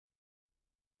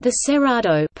The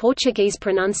Cerrado Portuguese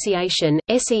pronunciation,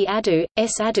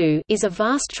 Cerrado, is a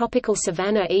vast tropical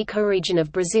savanna ecoregion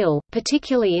of Brazil,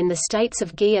 particularly in the states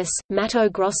of Goiás, Mato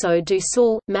Grosso do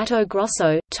Sul, Mato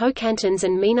Grosso, Tocantins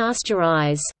and Minas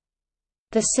Gerais.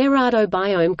 The Cerrado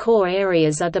biome core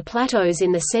areas are the plateaus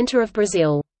in the center of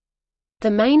Brazil. The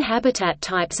main habitat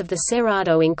types of the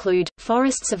Cerrado include,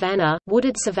 forest savanna,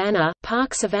 wooded savanna,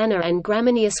 park savanna and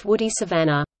gramineous woody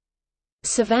savanna.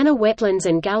 Savanna wetlands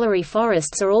and gallery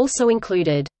forests are also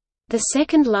included. The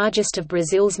second largest of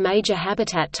Brazil's major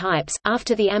habitat types,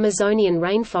 after the Amazonian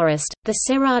rainforest, the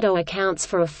Cerrado accounts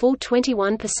for a full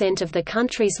 21% of the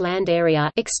country's land area,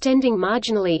 extending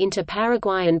marginally into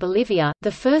Paraguay and Bolivia.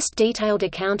 The first detailed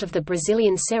account of the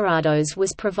Brazilian Cerrados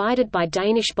was provided by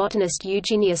Danish botanist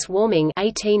Eugenius Warming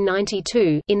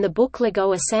 (1892) in the book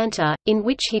Lagoa Santa, in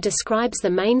which he describes the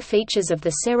main features of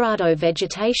the Cerrado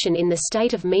vegetation in the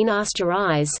state of Minas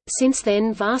Gerais. Since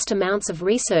then, vast amounts of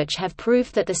research have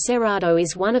proved that the Cerrado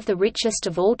is one of the richest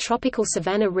of all tropical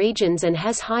savanna regions and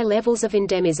has high levels of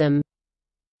endemism.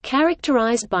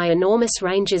 Characterized by enormous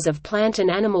ranges of plant and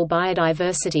animal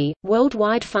biodiversity,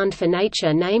 Worldwide Fund for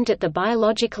Nature named it the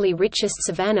biologically richest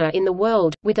savanna in the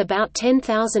world, with about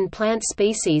 10,000 plant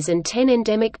species and 10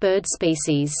 endemic bird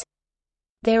species.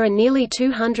 There are nearly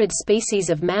 200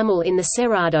 species of mammal in the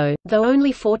Cerrado, though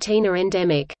only 14 are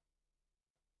endemic.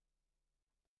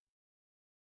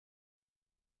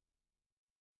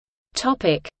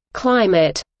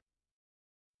 Climate.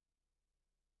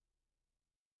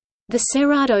 The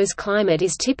Cerrado's climate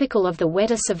is typical of the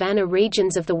wetter savanna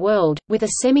regions of the world, with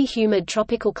a semi-humid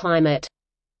tropical climate.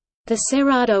 The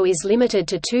Cerrado is limited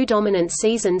to two dominant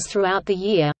seasons throughout the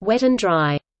year, wet and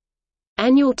dry.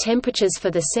 Annual temperatures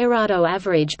for the Cerrado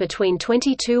average between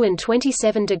 22 and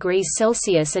 27 degrees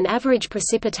Celsius and average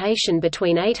precipitation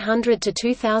between 800 to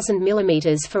 2,000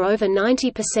 mm for over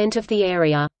 90% of the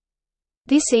area.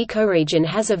 This ecoregion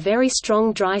has a very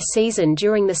strong dry season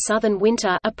during the southern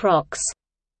winter, approx.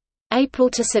 April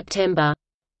to September.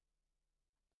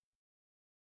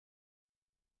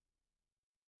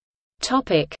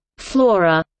 Topic: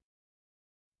 Flora.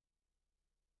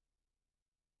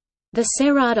 The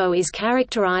Cerrado is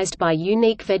characterized by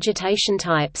unique vegetation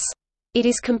types. It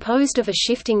is composed of a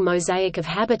shifting mosaic of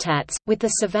habitats, with the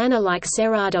savanna-like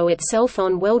Cerrado itself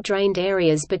on well-drained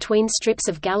areas between strips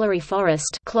of gallery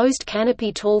forest, closed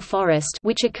canopy tall forest,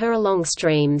 which occur along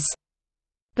streams.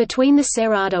 Between the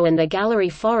Cerrado and the gallery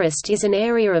forest is an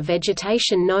area of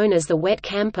vegetation known as the wet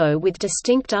campo with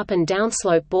distinct up- and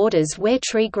downslope borders where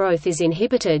tree growth is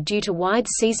inhibited due to wide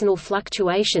seasonal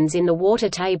fluctuations in the water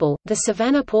table. The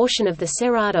savanna portion of the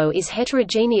Cerrado is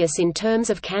heterogeneous in terms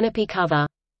of canopy cover.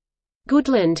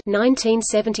 Goodland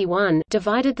 1971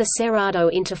 divided the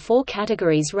Cerrado into four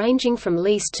categories ranging from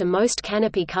least to most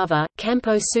canopy cover: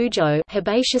 Campo Sujo,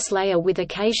 herbaceous layer with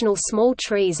occasional small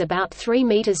trees about 3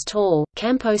 meters tall;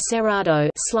 Campo Cerrado,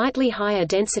 slightly higher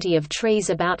density of trees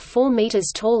about 4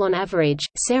 meters tall on average;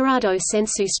 Cerrado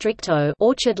Sensu Stricto,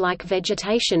 orchard-like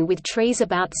vegetation with trees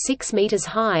about 6 meters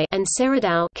high; and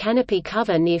Cerradão, canopy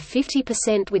cover near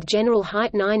 50% with general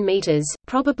height 9 meters.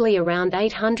 Probably around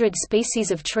 800 species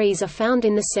of trees are found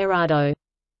in the Cerrado.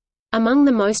 Among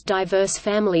the most diverse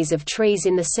families of trees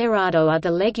in the Cerrado are the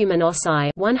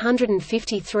Leguminosae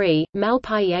 153,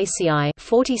 Malpighiaceae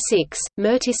 46,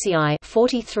 Myrticeae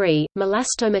 43,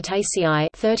 Melastomataceae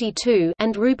 32,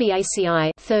 and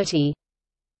Rubiaceae 30.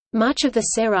 Much of the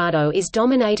Cerrado is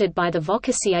dominated by the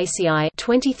Vocaceaceae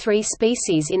 23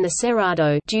 species in the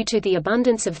Cerrado due to the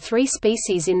abundance of 3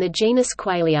 species in the genus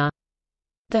Qualia.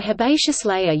 The herbaceous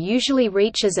layer usually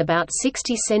reaches about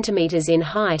 60 cm in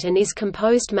height and is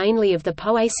composed mainly of the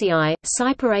Poaceae,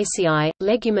 Cyperaceae,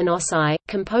 Leguminosae,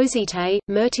 Compositae,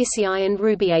 Myrticeae and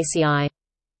Rubiaceae.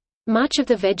 Much of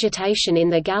the vegetation in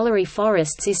the gallery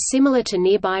forests is similar to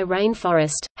nearby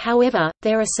rainforest, however,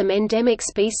 there are some endemic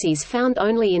species found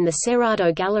only in the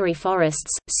Cerrado gallery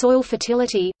forests. Soil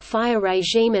fertility, fire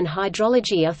regime and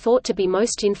hydrology are thought to be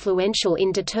most influential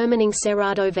in determining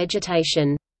Cerrado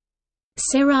vegetation.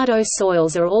 Cerrado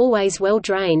soils are always well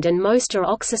drained and most are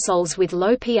oxisols with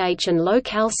low pH and low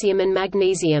calcium and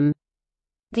magnesium.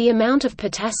 The amount of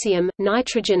potassium,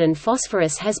 nitrogen and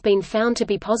phosphorus has been found to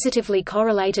be positively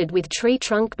correlated with tree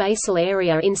trunk basal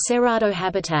area in Cerrado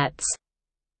habitats.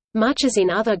 Much as in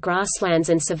other grasslands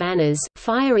and savannas,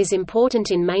 fire is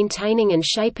important in maintaining and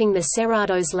shaping the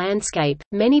Cerrado's landscape.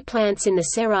 Many plants in the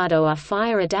Cerrado are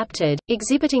fire adapted,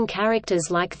 exhibiting characters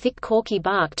like thick corky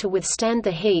bark to withstand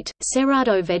the heat.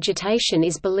 Cerrado vegetation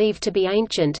is believed to be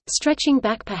ancient, stretching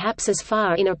back perhaps as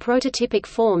far in a prototypic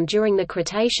form during the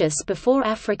Cretaceous before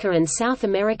Africa and South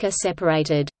America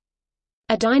separated.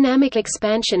 A dynamic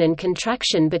expansion and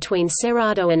contraction between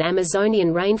Cerrado and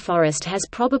Amazonian rainforest has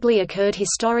probably occurred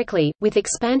historically, with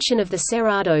expansion of the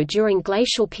Cerrado during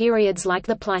glacial periods like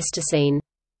the Pleistocene.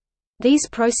 These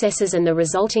processes and the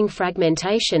resulting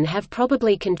fragmentation have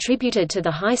probably contributed to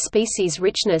the high species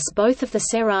richness both of the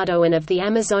Cerrado and of the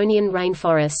Amazonian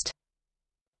rainforest.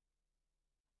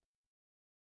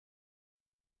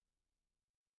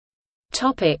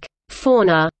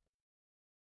 Fauna.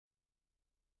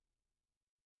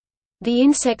 The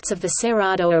insects of the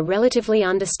Cerrado are relatively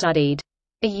understudied.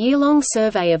 A year-long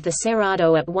survey of the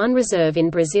Cerrado at one reserve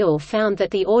in Brazil found that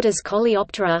the orders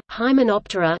Coleoptera,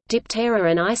 Hymenoptera,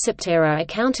 Diptera and Isoptera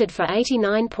accounted for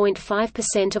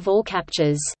 89.5% of all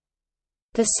captures.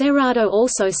 The Cerrado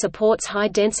also supports high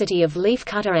density of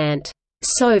leafcutter ant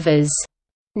sovas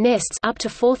nests up to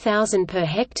 4,000 per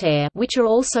hectare, which are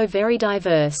also very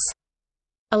diverse.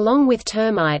 Along with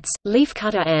termites,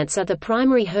 leafcutter ants are the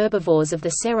primary herbivores of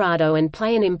the Cerrado and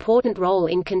play an important role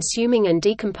in consuming and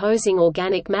decomposing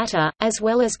organic matter, as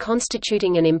well as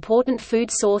constituting an important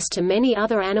food source to many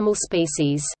other animal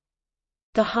species.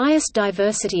 The highest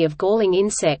diversity of galling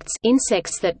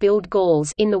insects that build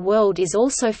galls in the world is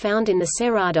also found in the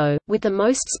Cerrado, with the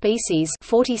most species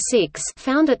 46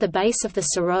 found at the base of the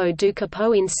Cerro do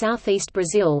Capão in southeast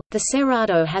Brazil. The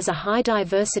Cerrado has a high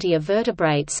diversity of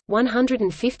vertebrates,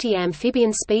 150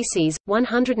 amphibian species,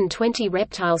 120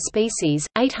 reptile species,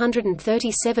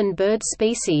 837 bird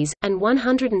species, and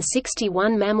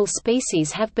 161 mammal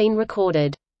species have been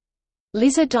recorded.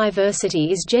 Lizard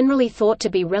diversity is generally thought to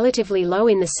be relatively low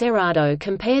in the Cerrado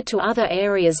compared to other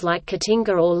areas like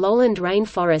Caatinga or lowland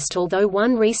rainforest, although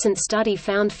one recent study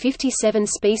found 57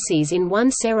 species in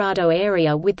one Cerrado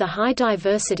area, with the high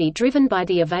diversity driven by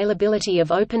the availability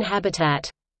of open habitat.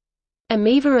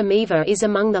 Ameiva is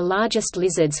among the largest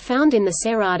lizards found in the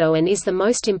Cerrado and is the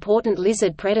most important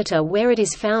lizard predator where it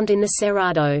is found in the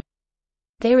Cerrado.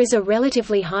 There is a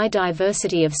relatively high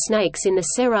diversity of snakes in the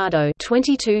Cerrado,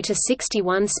 22 to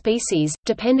 61 species,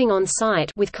 depending on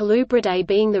site, with Colubridae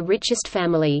being the richest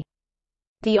family.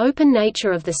 The open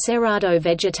nature of the Cerrado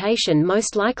vegetation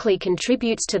most likely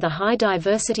contributes to the high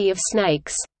diversity of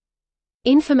snakes.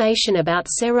 Information about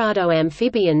Cerrado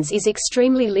amphibians is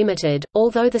extremely limited,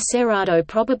 although the Cerrado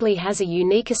probably has a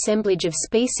unique assemblage of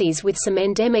species with some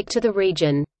endemic to the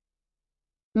region.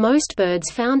 Most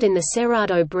birds found in the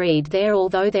Cerrado breed there,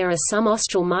 although there are some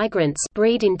austral migrants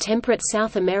breed in temperate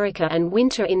South America and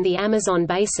winter in the Amazon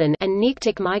basin, and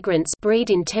nearctic migrants breed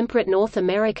in temperate North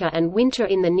America and winter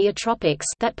in the neotropics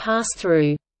that pass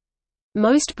through.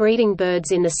 Most breeding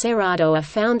birds in the Cerrado are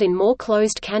found in more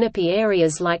closed canopy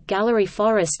areas like gallery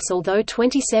forests, although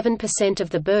 27% of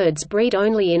the birds breed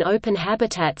only in open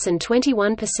habitats and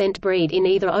 21% breed in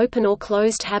either open or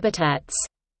closed habitats.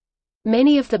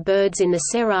 Many of the birds in the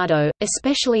Cerrado,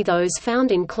 especially those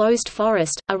found in closed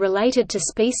forest, are related to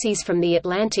species from the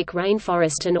Atlantic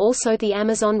rainforest and also the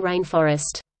Amazon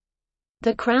rainforest.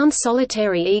 The crowned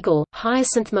solitary eagle,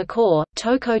 hyacinth macaw,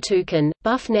 toco toucan,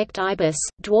 buff-necked ibis,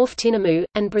 dwarf tinamou,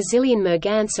 and Brazilian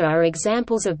merganser are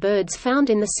examples of birds found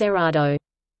in the Cerrado.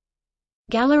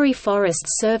 Gallery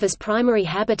forests serve as primary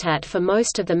habitat for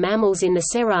most of the mammals in the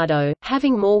Cerrado,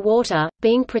 having more water,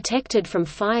 being protected from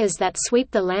fires that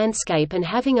sweep the landscape and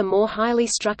having a more highly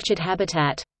structured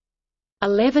habitat.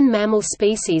 11 mammal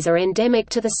species are endemic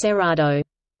to the Cerrado.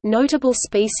 Notable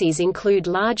species include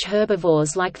large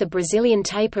herbivores like the Brazilian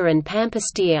tapir and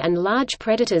pampas deer and large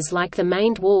predators like the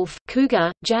maned wolf,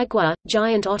 cougar, jaguar,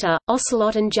 giant otter,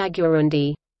 ocelot and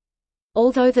jaguarundi.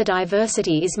 Although the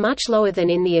diversity is much lower than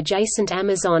in the adjacent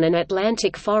Amazon and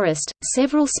Atlantic forest,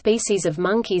 several species of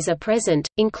monkeys are present,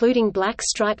 including black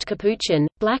striped capuchin,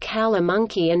 black howler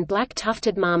monkey and black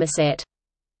tufted marmoset.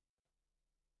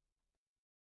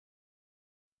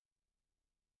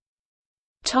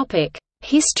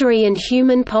 History and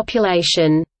human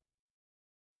population.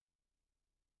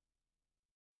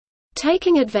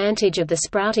 Taking advantage of the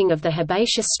sprouting of the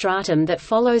herbaceous stratum that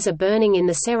follows a burning in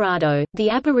the Cerrado, the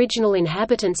aboriginal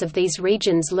inhabitants of these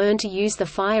regions learn to use the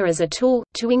fire as a tool,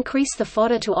 to increase the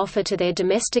fodder to offer to their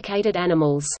domesticated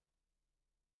animals.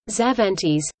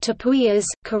 Xavantes, Tapuias,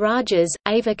 Karajas,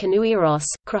 Avacanueros,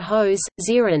 Krahos,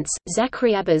 Xerants,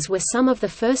 Zacariabas were some of the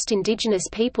first indigenous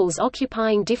peoples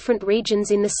occupying different regions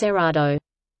in the Cerrado.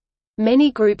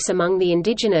 Many groups among the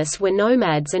indigenous were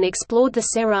nomads and explored the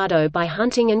Cerrado by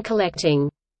hunting and collecting.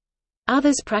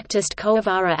 Others practiced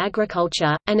coivara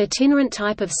agriculture, an itinerant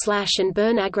type of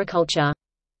slash-and-burn agriculture.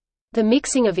 The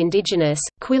mixing of indigenous,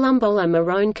 Quilombola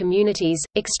Marrone communities,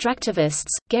 extractivists,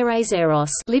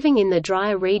 guerreiros living in the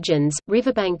drier regions,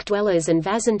 riverbank dwellers and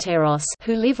vazanteros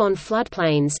who live on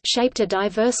floodplains shaped a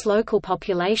diverse local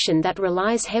population that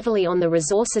relies heavily on the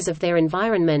resources of their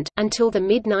environment. Until the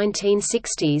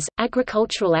mid-1960s,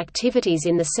 agricultural activities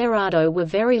in the Cerrado were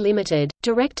very limited,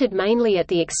 directed mainly at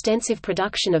the extensive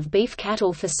production of beef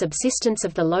cattle for subsistence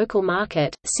of the local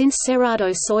market, since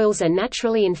Cerrado soils are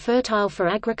naturally infertile for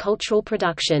agricultural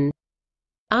production.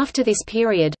 After this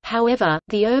period, however,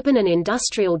 the urban and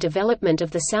industrial development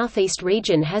of the southeast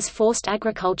region has forced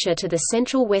agriculture to the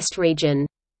central west region.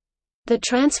 The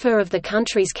transfer of the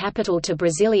country's capital to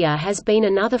Brasilia has been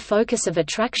another focus of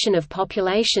attraction of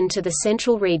population to the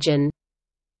central region.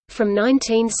 From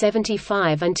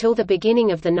 1975 until the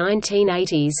beginning of the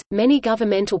 1980s, many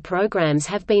governmental programs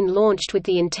have been launched with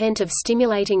the intent of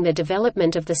stimulating the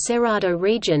development of the Cerrado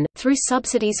region, through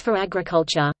subsidies for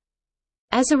agriculture.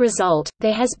 As a result,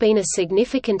 there has been a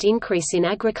significant increase in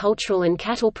agricultural and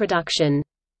cattle production.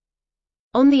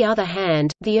 On the other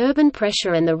hand, the urban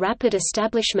pressure and the rapid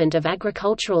establishment of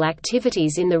agricultural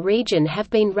activities in the region have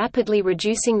been rapidly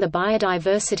reducing the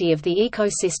biodiversity of the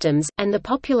ecosystems, and the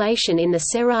population in the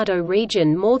Cerrado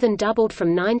region more than doubled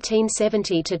from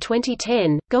 1970 to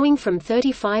 2010, going from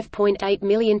 35.8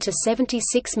 million to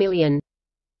 76 million.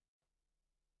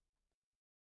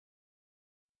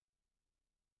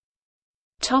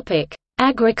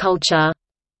 Agriculture.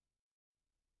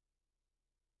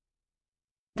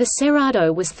 The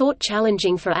Cerrado was thought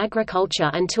challenging for agriculture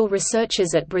until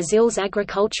researchers at Brazil's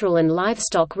Agricultural and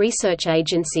Livestock Research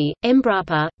Agency,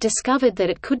 Embrapa, discovered that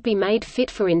it could be made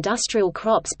fit for industrial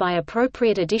crops by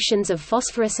appropriate additions of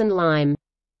phosphorus and lime.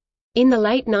 In the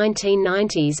late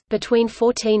 1990s, between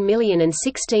 14 million and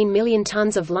 16 million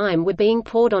tons of lime were being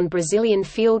poured on Brazilian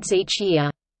fields each year.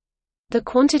 The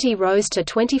quantity rose to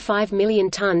 25 million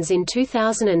tons in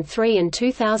 2003 and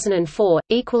 2004,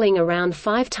 equaling around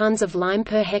 5 tons of lime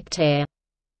per hectare.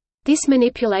 This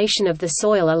manipulation of the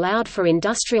soil allowed for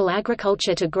industrial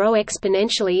agriculture to grow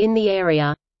exponentially in the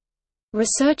area.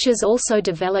 Researchers also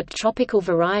developed tropical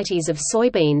varieties of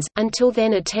soybeans, until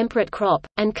then a temperate crop,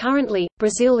 and currently,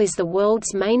 Brazil is the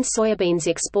world's main soybeans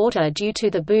exporter due to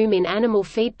the boom in animal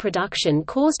feed production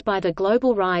caused by the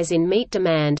global rise in meat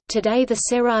demand. Today, the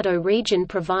Cerrado region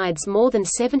provides more than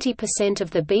 70%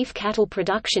 of the beef cattle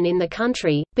production in the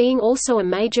country, being also a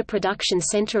major production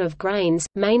center of grains,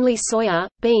 mainly soya,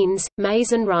 beans,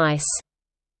 maize, and rice.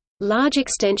 Large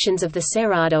extensions of the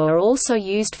Cerrado are also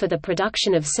used for the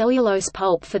production of cellulose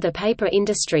pulp for the paper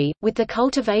industry, with the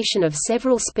cultivation of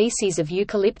several species of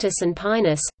eucalyptus and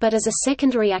pinus, but as a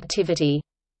secondary activity.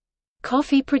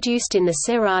 Coffee produced in the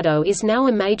Cerrado is now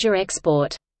a major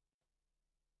export.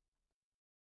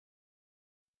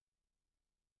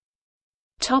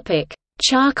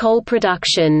 Charcoal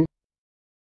production.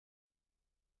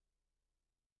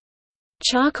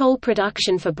 Charcoal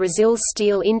production for Brazil's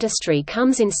steel industry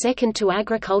comes in second to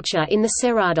agriculture in the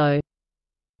Cerrado.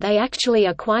 They actually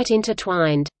are quite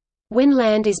intertwined. When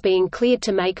land is being cleared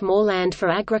to make more land for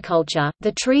agriculture,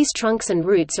 the trees' trunks and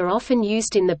roots are often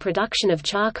used in the production of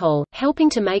charcoal, helping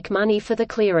to make money for the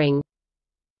clearing.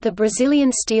 The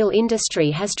Brazilian steel industry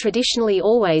has traditionally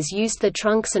always used the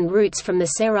trunks and roots from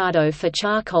the Cerrado for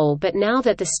charcoal, but now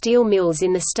that the steel mills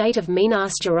in the state of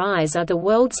Minas Gerais are the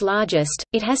world's largest,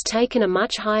 it has taken a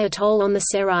much higher toll on the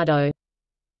Cerrado.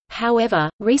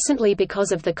 However, recently,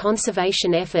 because of the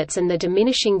conservation efforts and the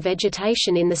diminishing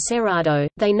vegetation in the Cerrado,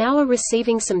 they now are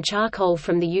receiving some charcoal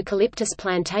from the eucalyptus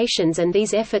plantations, and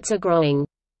these efforts are growing.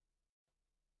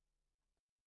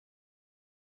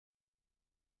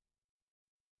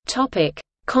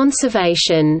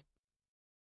 Conservation.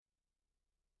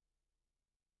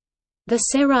 The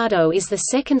Cerrado is the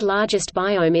second largest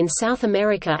biome in South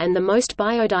America and the most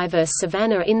biodiverse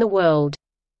savanna in the world.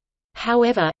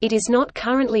 However, it is not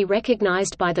currently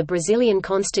recognized by the Brazilian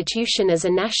Constitution as a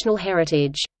national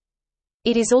heritage.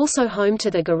 It is also home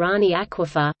to the Guarani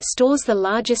Aquifer, stores the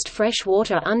largest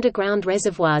freshwater underground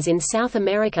reservoirs in South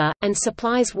America, and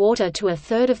supplies water to a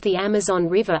third of the Amazon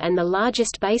River and the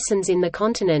largest basins in the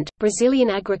continent. Brazilian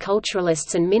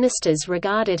agriculturalists and ministers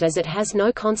regard it as it has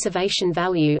no conservation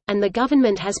value, and the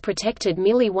government has protected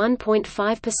merely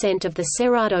 1.5% of the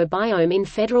Cerrado biome in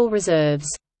federal reserves.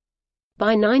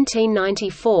 By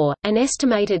 1994, an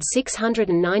estimated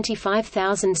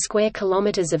 695,000 square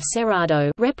kilometers of Cerrado,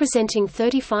 representing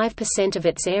 35% of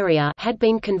its area, had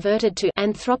been converted to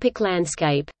anthropic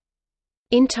landscape.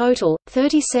 In total,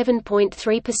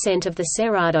 37.3% of the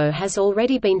Cerrado has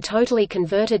already been totally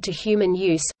converted to human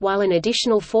use, while an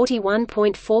additional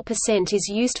 41.4% is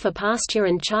used for pasture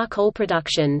and charcoal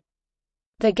production.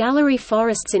 The gallery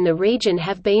forests in the region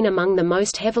have been among the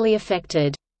most heavily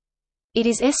affected. It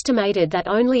is estimated that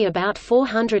only about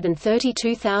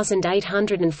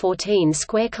 432,814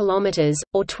 square kilometers,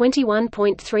 or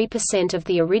 21.3% of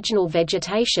the original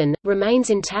vegetation, remains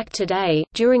intact today.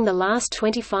 During the last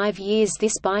 25 years,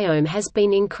 this biome has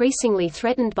been increasingly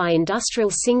threatened by industrial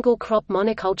single-crop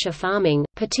monoculture farming,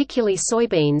 particularly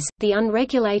soybeans, the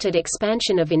unregulated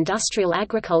expansion of industrial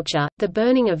agriculture, the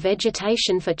burning of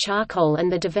vegetation for charcoal,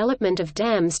 and the development of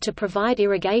dams to provide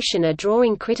irrigation are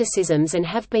drawing criticisms and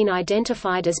have been identified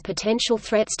as potential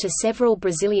threats to several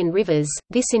Brazilian rivers.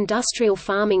 This industrial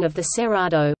farming of the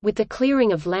Cerrado, with the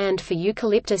clearing of land for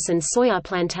eucalyptus and soya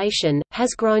plantation,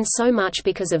 has grown so much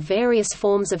because of various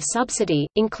forms of subsidy,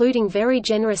 including very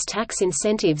generous tax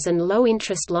incentives and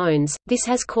low-interest loans. This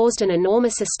has caused an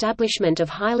enormous establishment of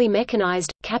highly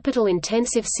mechanized,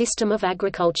 capital-intensive system of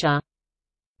agriculture.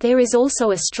 There is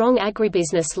also a strong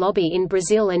agribusiness lobby in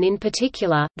Brazil, and in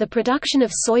particular, the production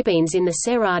of soybeans in the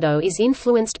Cerrado is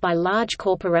influenced by large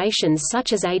corporations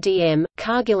such as ADM,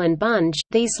 Cargill and Bunge,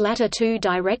 these latter two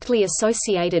directly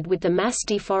associated with the mass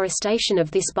deforestation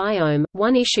of this biome.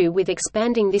 One issue with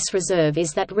expanding this reserve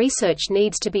is that research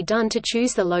needs to be done to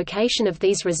choose the location of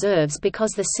these reserves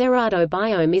because the Cerrado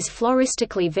biome is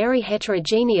floristically very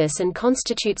heterogeneous and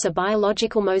constitutes a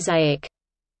biological mosaic.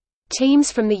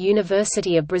 Teams from the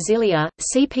University of Brasilia,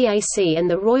 CPAC and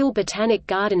the Royal Botanic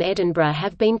Garden Edinburgh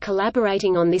have been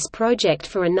collaborating on this project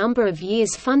for a number of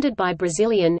years, funded by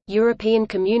Brazilian, European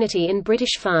Community and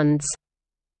British funds.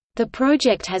 The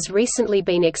project has recently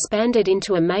been expanded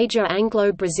into a major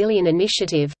Anglo-Brazilian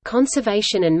initiative,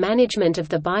 Conservation and Management of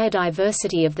the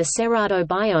Biodiversity of the Cerrado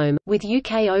Biome, with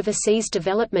UK Overseas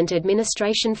Development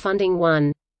Administration funding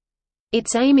one.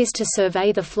 Its aim is to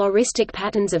survey the floristic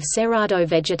patterns of Cerrado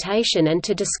vegetation and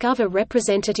to discover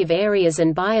representative areas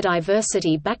and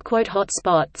biodiversity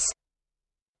hotspots.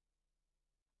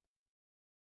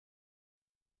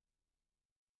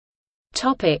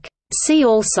 See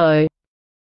also: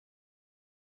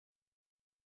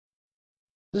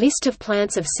 List of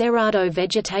plants of Cerrado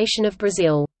vegetation of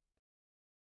Brazil.